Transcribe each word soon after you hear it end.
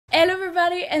Hello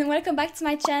everybody and welcome back to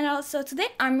my channel. So today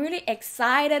I'm really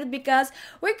excited because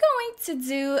we're going to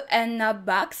do an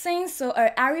unboxing, so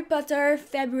a Harry Potter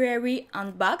February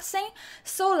unboxing.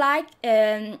 So like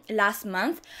last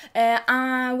month,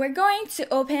 we're going to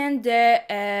open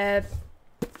the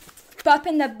Pop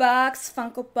in the Box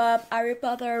Funko Pop Harry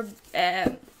Potter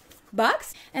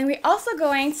box, and we're also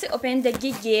going to open the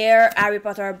GeekGear Harry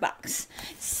Potter box.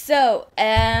 So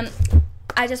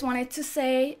I just wanted to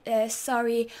say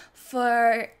sorry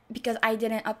because I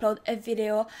didn't upload a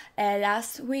video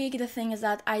last week. The thing is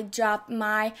that I dropped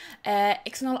my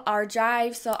external hard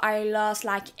drive, so I lost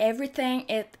like everything.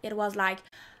 It was like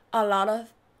a lot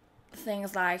of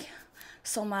things, like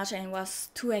so much, and it was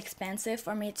too expensive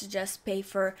for me to just pay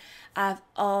for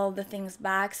all the things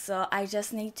back. So I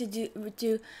just need to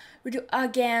redo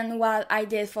again what I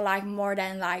did for like more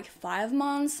than like 5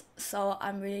 months. So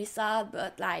I'm really sad,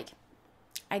 but like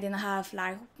I didn't have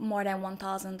like more than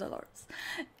 $1,000,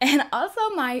 and also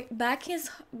my back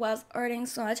was hurting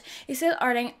so much. It's still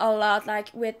hurting a lot,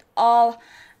 like with all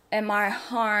my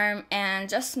arm, and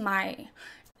just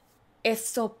it's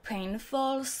so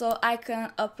painful, so I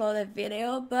couldn't upload a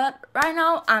video. But right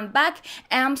now I'm back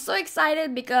and I'm so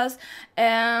excited because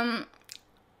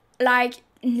like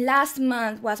last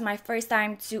month was my first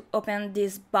time to open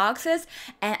these boxes,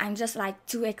 and I'm just like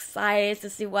too excited to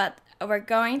see what we're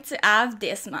going to have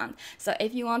this month. So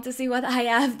if you want to see what I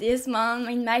have this month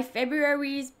in my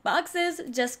February's boxes,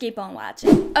 just keep on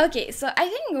watching. Okay, so I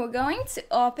think we're going to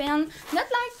open not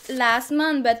like last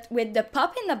month, but with the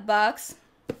Pop in the Box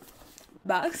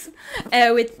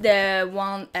with the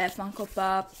one Funko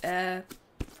Pop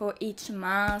for each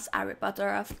month, Harry Potter,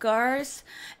 of course.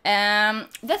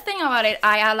 The thing about it,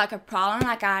 I had like a problem,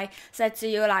 like I said to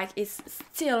you, like it's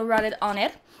still running on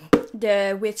it,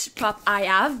 which pop I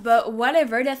have, but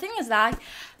whatever. The thing is that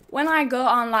when I go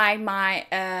on like my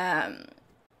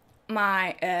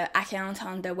account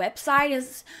on the website,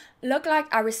 is look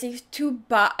like I received two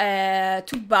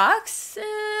boxes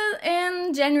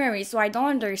in January, so I don't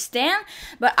understand.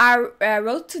 But I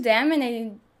wrote to them and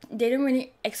they didn't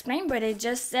really explain, but they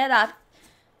just said that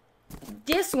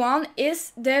this one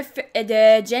is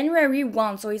the January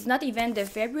one, so it's not even the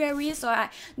February. So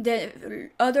the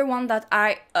other one that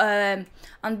I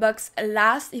unboxed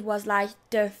last, it was like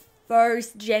the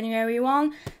first January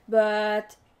one,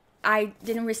 but I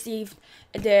didn't receive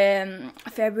the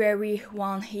February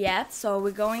one yet. So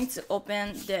we're going to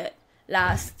open the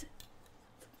last,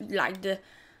 like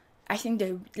I think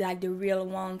the real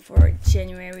one for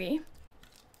January.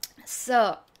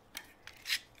 So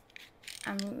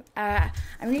I'm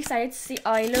really excited to see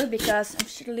how it looks, because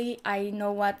actually I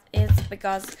know what it's,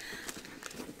 because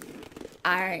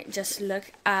I just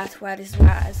look at what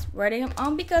was writing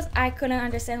on, because I couldn't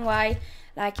understand why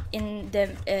like in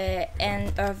the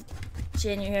end of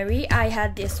January I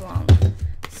had this one.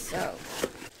 So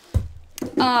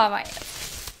oh my god,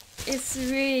 it's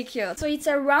really cute. So it's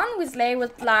a round Weasley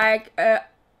with like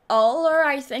Oller,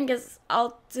 I think is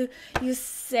how you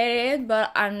say it,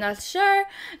 but I'm not sure.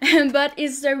 But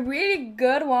it's a really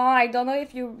good one. I don't know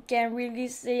if you can really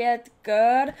see it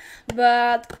good,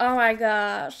 but oh my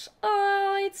gosh,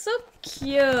 oh, it's so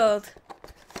cute.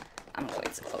 I'm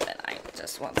going to open. I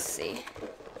just want to see.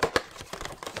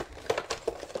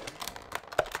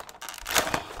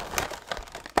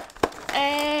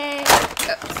 Hey.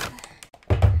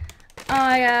 Oh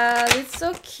my god, it's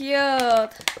so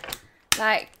cute.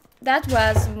 Like that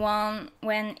was one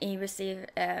when he received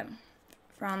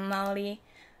from Molly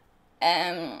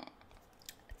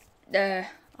the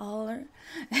Oller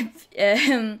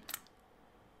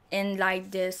in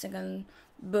like the second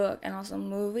book and also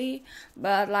movie,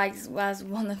 but like it was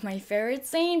one of my favorite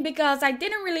scenes, because I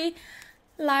didn't really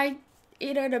like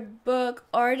either the book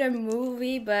or the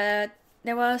movie, but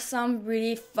there was some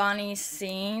really funny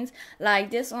scenes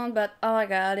like this one. But oh my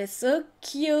god, it's so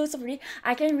cute, so pretty.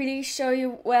 I can't really show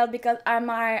you well because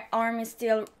my arm is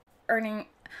still hurting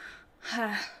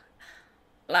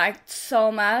like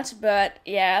so much, but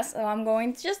yeah, so I'm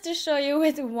going just to show you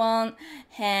with one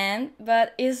hand,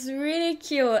 but it's really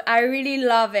cute. I really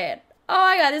love it. Oh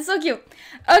my god, it's so cute.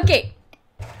 Okay,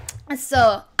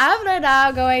 so after that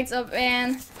I'm going to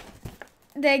open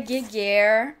the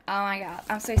GeekGear. Oh my god,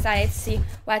 I'm so excited to see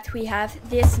what we have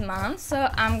this month. So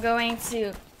I'm going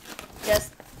to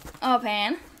just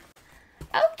open.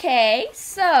 Okay,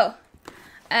 so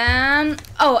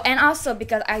oh, and also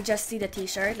because I just see the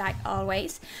t-shirt like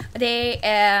always, they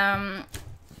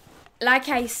like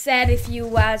I said, if you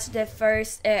watch the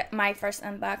first my first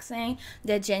unboxing,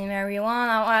 the January one,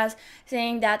 I was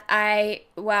saying that I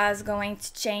was going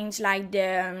to change like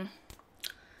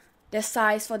the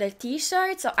size for the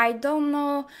t-shirt, so I don't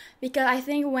know, because I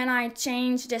think when I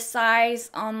change the size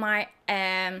on my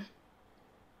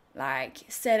like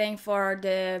setting for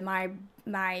the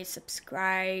my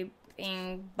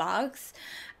subscribing box,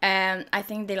 I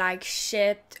think they like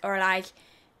shipped or like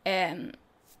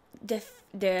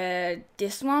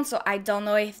this one, so I don't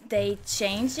know if they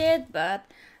changed it, but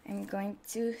I'm going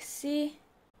to see.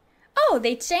 Oh,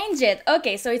 they changed it.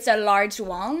 Okay, so it's a large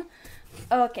one.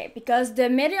 Okay, because the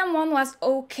medium one was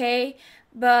okay,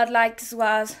 but like this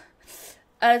was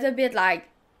a little bit like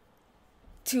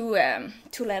too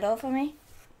little for me.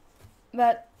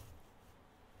 But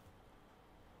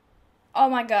oh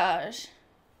my gosh,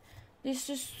 this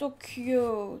is so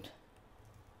cute.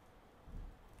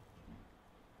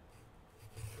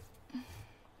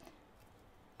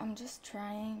 I'm just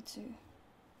trying to.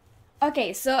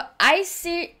 Okay, so I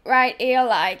see right here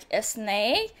like a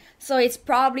snake, so it's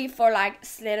probably for like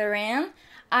Slytherin.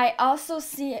 I also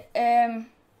see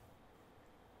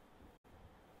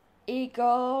eagle,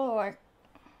 or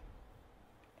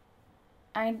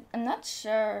I'm not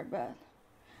sure, but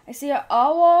I see an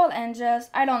owl, and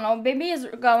just I don't know, maybe it's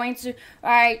going to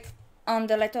write on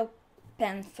the little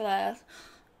pamphlet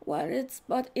what it's,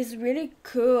 but it's really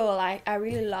cool. Like I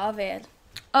really love it.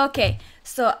 Okay,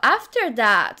 so after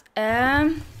that,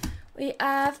 we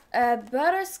have a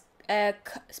butterscotch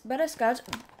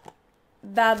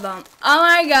bad bomb. Oh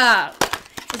my god,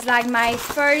 it's like my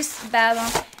first bad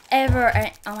bomb ever.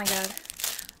 Oh my god,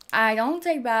 I don't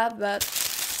take bath, but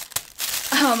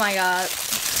oh my god,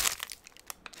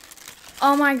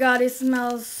 oh my god, it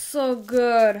smells so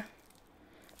good.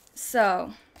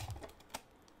 So,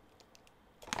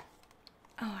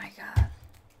 oh my god.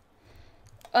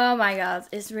 Oh my god,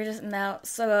 it really smells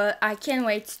so good. I can't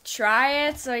wait to try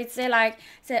it. So it's a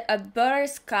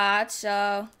butterscotch.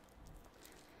 So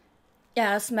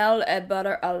yeah, I smell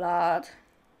butter a lot.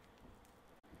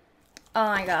 Oh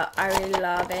my god, I really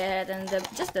love it, and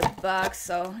just the box.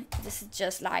 So this is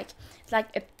just like it's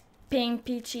like a pink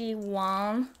peachy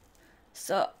one.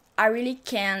 So I really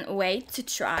can't wait to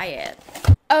try it.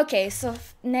 Okay, so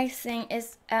next thing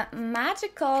is a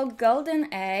magical golden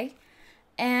egg.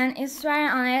 And it's right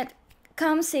on it,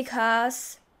 come seek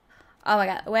us. Oh my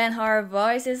god, when our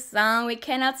voice is sung, we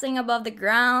cannot sing above the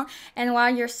ground. And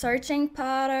while you're searching,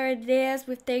 Potter, this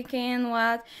we've taken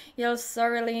what you'll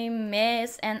sorely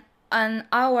miss. And an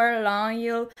hour long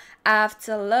you will have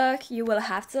to look,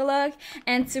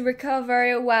 and to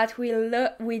recover what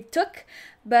we took.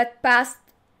 But past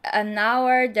an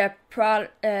hour, the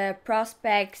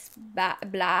prospect's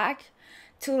black.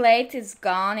 Too late, it's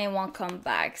gone, it won't come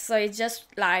back. So it's just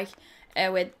like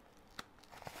with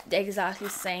the exactly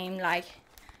same like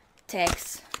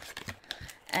text.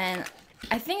 And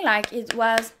I think like it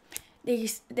was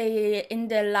they in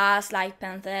the last like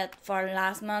pamphlet for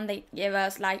last month, they gave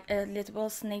us like a little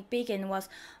sneak peek, and it was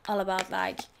all about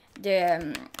like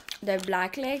the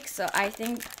black lake. So I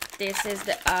think this is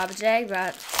the object,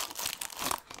 but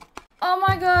oh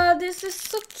my god, this is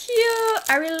so cute.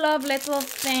 I really love little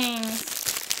things.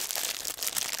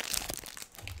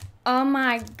 Oh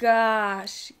my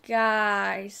gosh,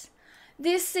 guys,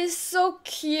 this is so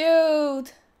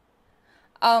cute.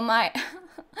 Oh my,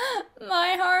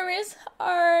 my arm is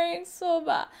hurting so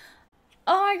bad.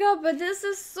 Oh my god, but this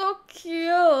is so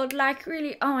cute. Like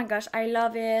really, oh my gosh, I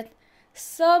love it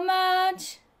so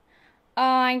much. Oh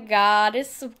my god,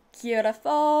 it's so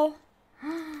beautiful.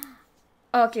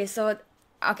 Okay, so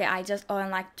I just own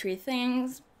like 3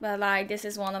 things, but like this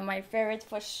is one of my favorites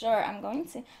for sure. I'm going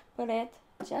to put it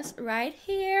just right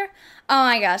here. Oh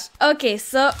my gosh. Okay,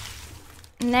 so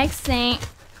next thing.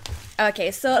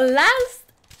 Okay, so last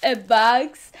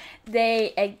box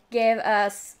they gave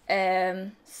us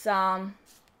some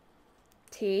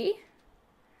tea,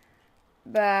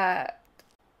 but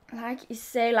like you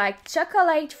say like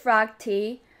chocolate frog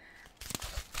tea,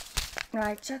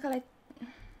 like chocolate.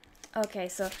 Okay,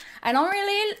 so I don't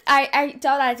really, I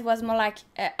thought that it was more like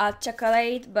a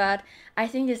chocolate, but I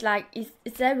think it's like,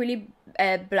 it's a really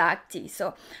black tea.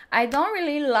 So I don't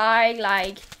really like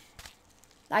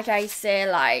I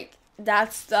say, like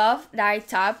that stuff, that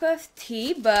type of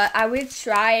tea, but I will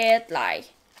try it like,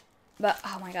 but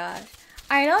oh my god.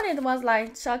 I know it was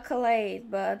like chocolate,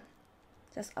 but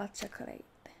just a chocolate.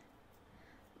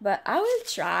 But I will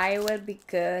try, it will be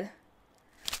good.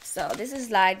 So this is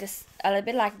like this, a little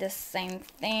bit like the same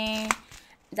thing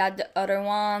that the other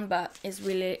one, but it's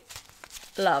really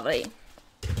lovely.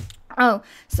 Oh,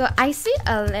 so I see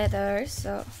a letter,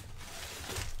 so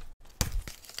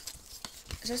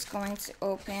just going to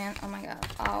open. Oh my god,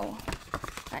 oh,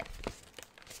 like,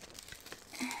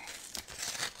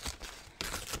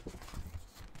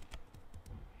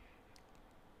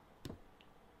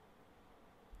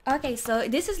 Okay, so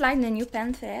this is like the new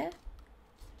pen fit.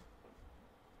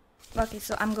 Okay,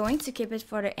 so I'm going to keep it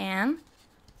for the end.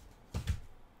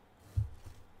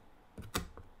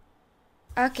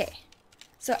 Okay,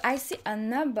 so I see a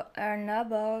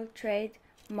noble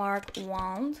trademark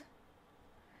wand.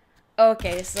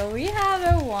 Okay, so we have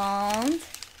a wand.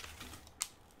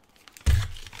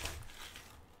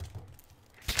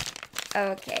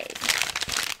 Okay,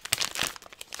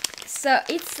 so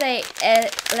it's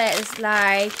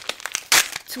like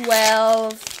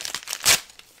 12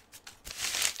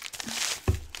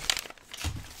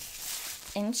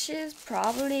 inches,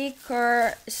 probably.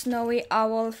 Snowy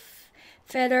owl,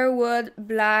 featherwood,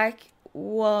 black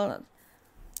wool.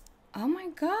 Oh my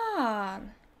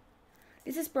god,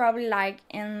 this is probably like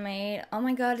handmade. Oh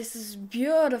my god, this is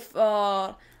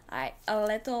beautiful. Like a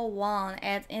little one,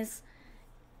 and it's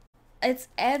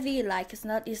heavy, like it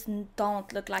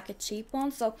don't look like a cheap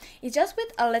one. So it's just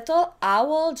with a little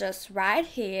owl just right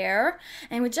here,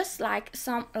 and with just like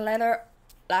some letter,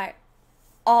 like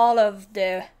all of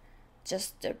the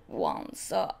ones.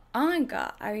 So oh my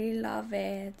god, I really love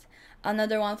it.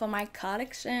 Another one for my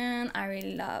collection. I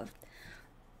really love.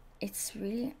 It's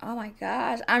really, oh my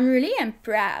gosh, I'm really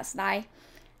impressed. Like,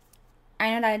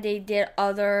 I know that they did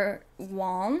other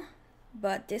one,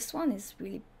 but this one is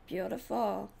really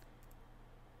beautiful.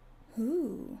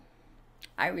 Ooh,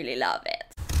 I really love it.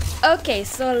 Okay,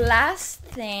 so last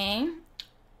thing.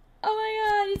 Oh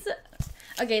my god,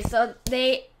 okay, so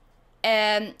they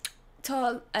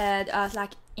told us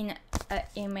like in an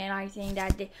email, I think,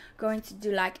 that they're going to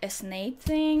do like a Snape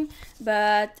thing,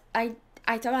 but I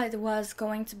thought it was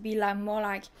going to be like more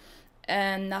like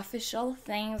an official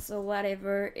thing, so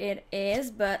whatever it is.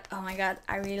 But oh my god,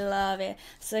 I really love it.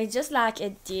 So it's just like a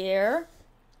deer.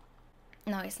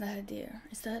 No, it's not a deer.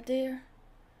 Is that a deer?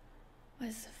 What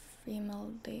is a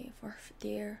female deer for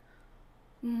deer?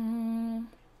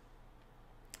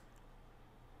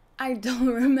 I don't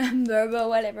remember, but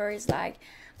whatever it's like.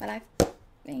 But I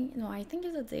think, no, I think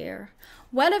it's a deer.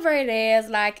 Whatever it is,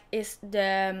 like, it's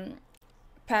the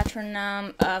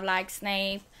patronum of like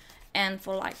Snape and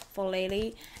for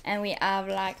Lily. And we have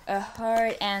like a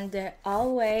heart and the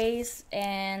always,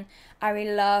 and I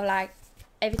really love like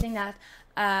everything that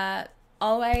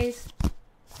always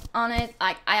on it.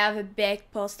 Like, I have a big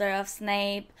poster of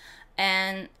Snape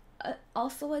and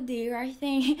also a deer, I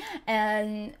think,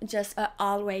 and just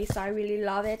always. So I really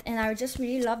love it, and I just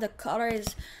really love the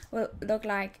colors. Will look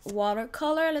like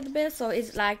watercolor a little bit, so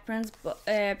it's like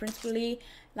principally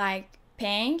like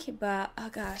pink, but oh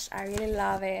gosh, I really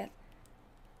love it.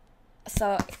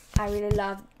 So I really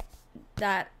love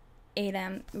that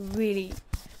item really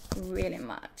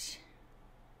much.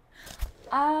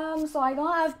 So I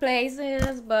don't have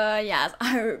places, but yes, I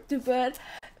have to put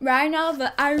right now,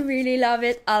 but I really love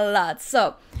it a lot.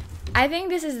 So I think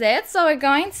this is it. So we're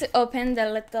going to open the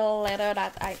little letter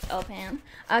that I opened.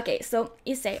 Okay, so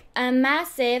it says a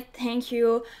massive thank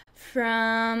you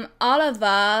from all of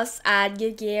us at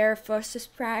GeekGear for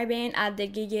subscribing at the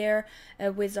GeekGear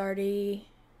Wizardry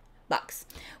box.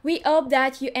 We hope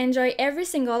that you enjoy every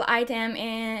single item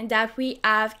and that we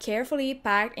have carefully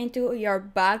packed into your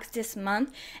box this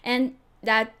month, and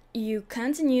that you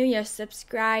continue your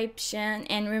subscription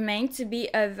and remain to be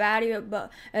a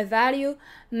value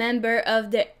member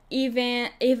of the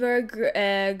ever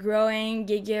growing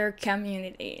GeekGear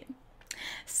community.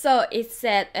 So it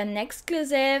said an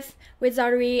exclusive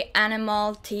Wizardry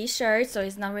animal t-shirt, so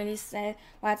it's not really said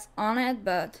what's on it,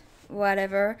 but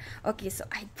whatever. Okay, so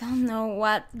I don't know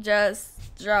what just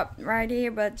dropped right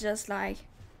here, but just like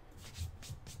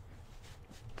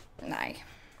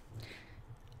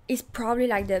it's probably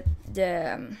like the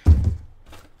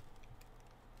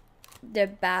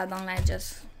bad one. Like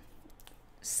just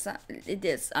it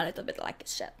is a little bit like a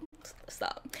shit. So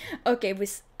okay, we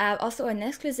have also an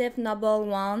exclusive noble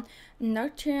one,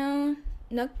 Nocturna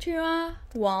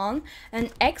one, an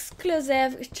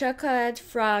exclusive chocolate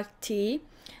frog tea,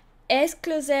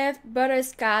 exclusive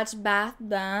butterscotch bath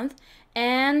bomb,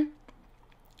 and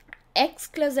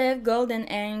exclusive golden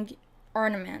egg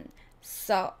ornament.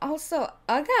 So also,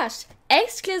 oh gosh,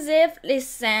 exclusive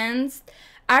licensed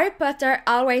Harry Potter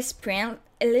Always Print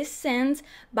licensed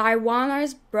by Warner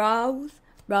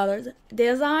Brothers,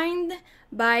 designed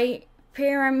by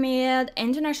Pyramid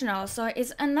International. So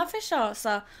it's unofficial.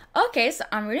 So okay, so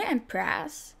I'm really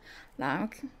impressed.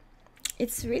 Like,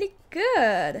 it's really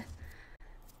good.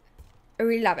 I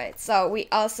really love it. So we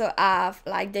also have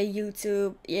like the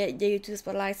YouTube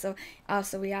spotlight. So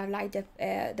also we have like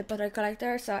the Potter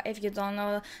Collector. So if you don't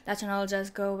know that channel,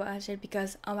 just go watch it,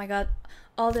 because oh my god,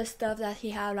 all the stuff that he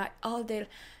have, like all the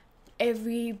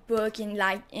every book in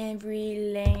like every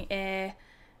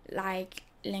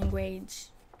language,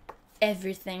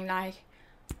 everything. Like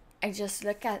I just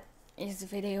look at his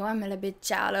video, I'm a little bit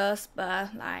jealous,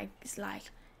 but like it's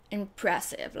like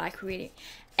impressive, like really.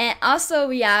 And also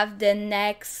we have the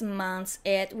next month's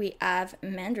we have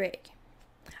Mandrake.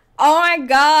 Oh my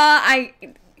god, I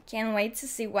can't wait to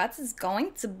see what it's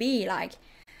going to be like.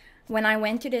 When I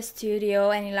went to the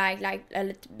studio and like a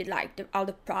little bit like all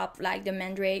the prop, like the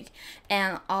Mandrake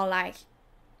and all like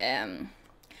in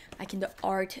the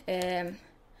art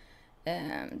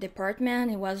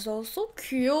department, it was all so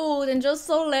cute and just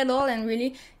so little and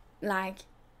really like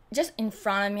just in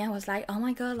front of me. I was like, oh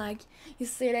my god, like you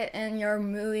see it in your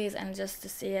movies, and just to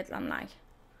see it, I'm like,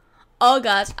 oh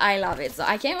gosh, I love it. So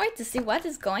I can't wait to see what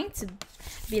it's going to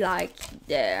be like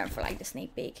for like the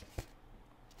sneak peek.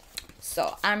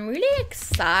 So I'm really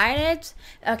excited.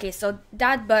 Okay, so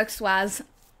that box was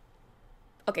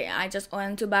okay. I just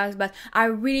owned 2 boxes, but I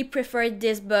really preferred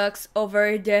this box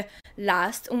over the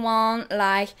last one.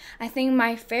 Like I think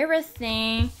my favorite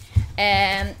thing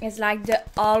is like the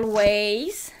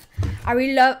always. I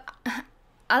really love.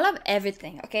 I love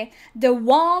everything. Okay, the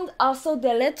wand, also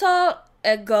the little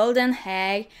golden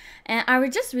egg, and I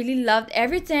just really loved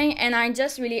everything. And I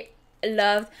just really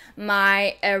loved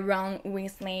my Ron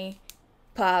Weasley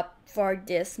pop for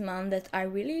this month that I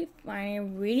really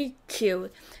find really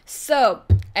cute. So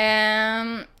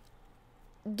I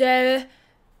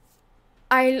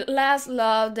last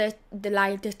love the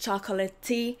like the chocolate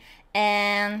tea,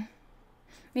 and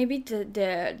maybe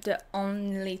the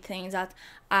only thing that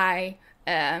I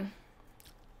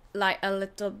like a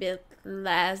little bit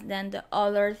less than the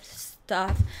other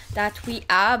stuff that we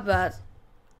have, but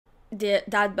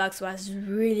that box was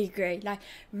really great. Like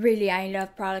really, I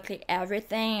love practically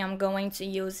everything. I'm going to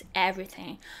use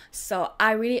everything. So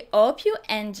I really hope you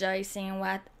enjoy seeing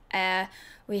what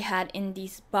we had in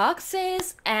these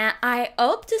boxes, and I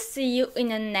hope to see you in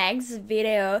the next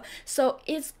video. So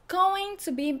it's going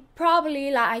to be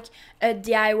probably like a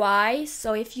DIY.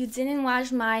 So if you didn't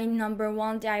watch my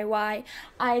 #1 DIY,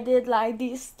 I did like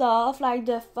this stuff, like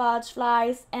the fudge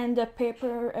flies and the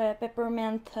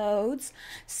peppermint toads.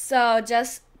 So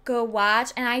just go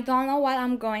watch, and I don't know what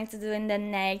I'm going to do in the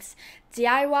next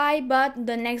DIY, but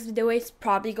the next video is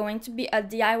probably going to be a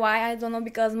DIY. I don't know,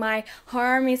 because my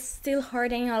arm is still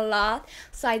hurting a lot,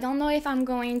 so I don't know if I'm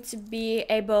going to be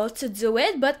able to do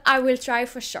it, but I will try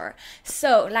for sure.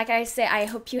 So like I said, I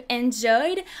hope you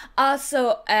enjoyed.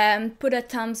 Also put a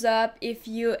thumbs up if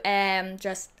you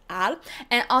just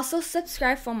and also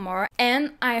subscribe for more,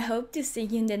 and I hope to see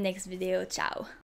you in the next video. Ciao.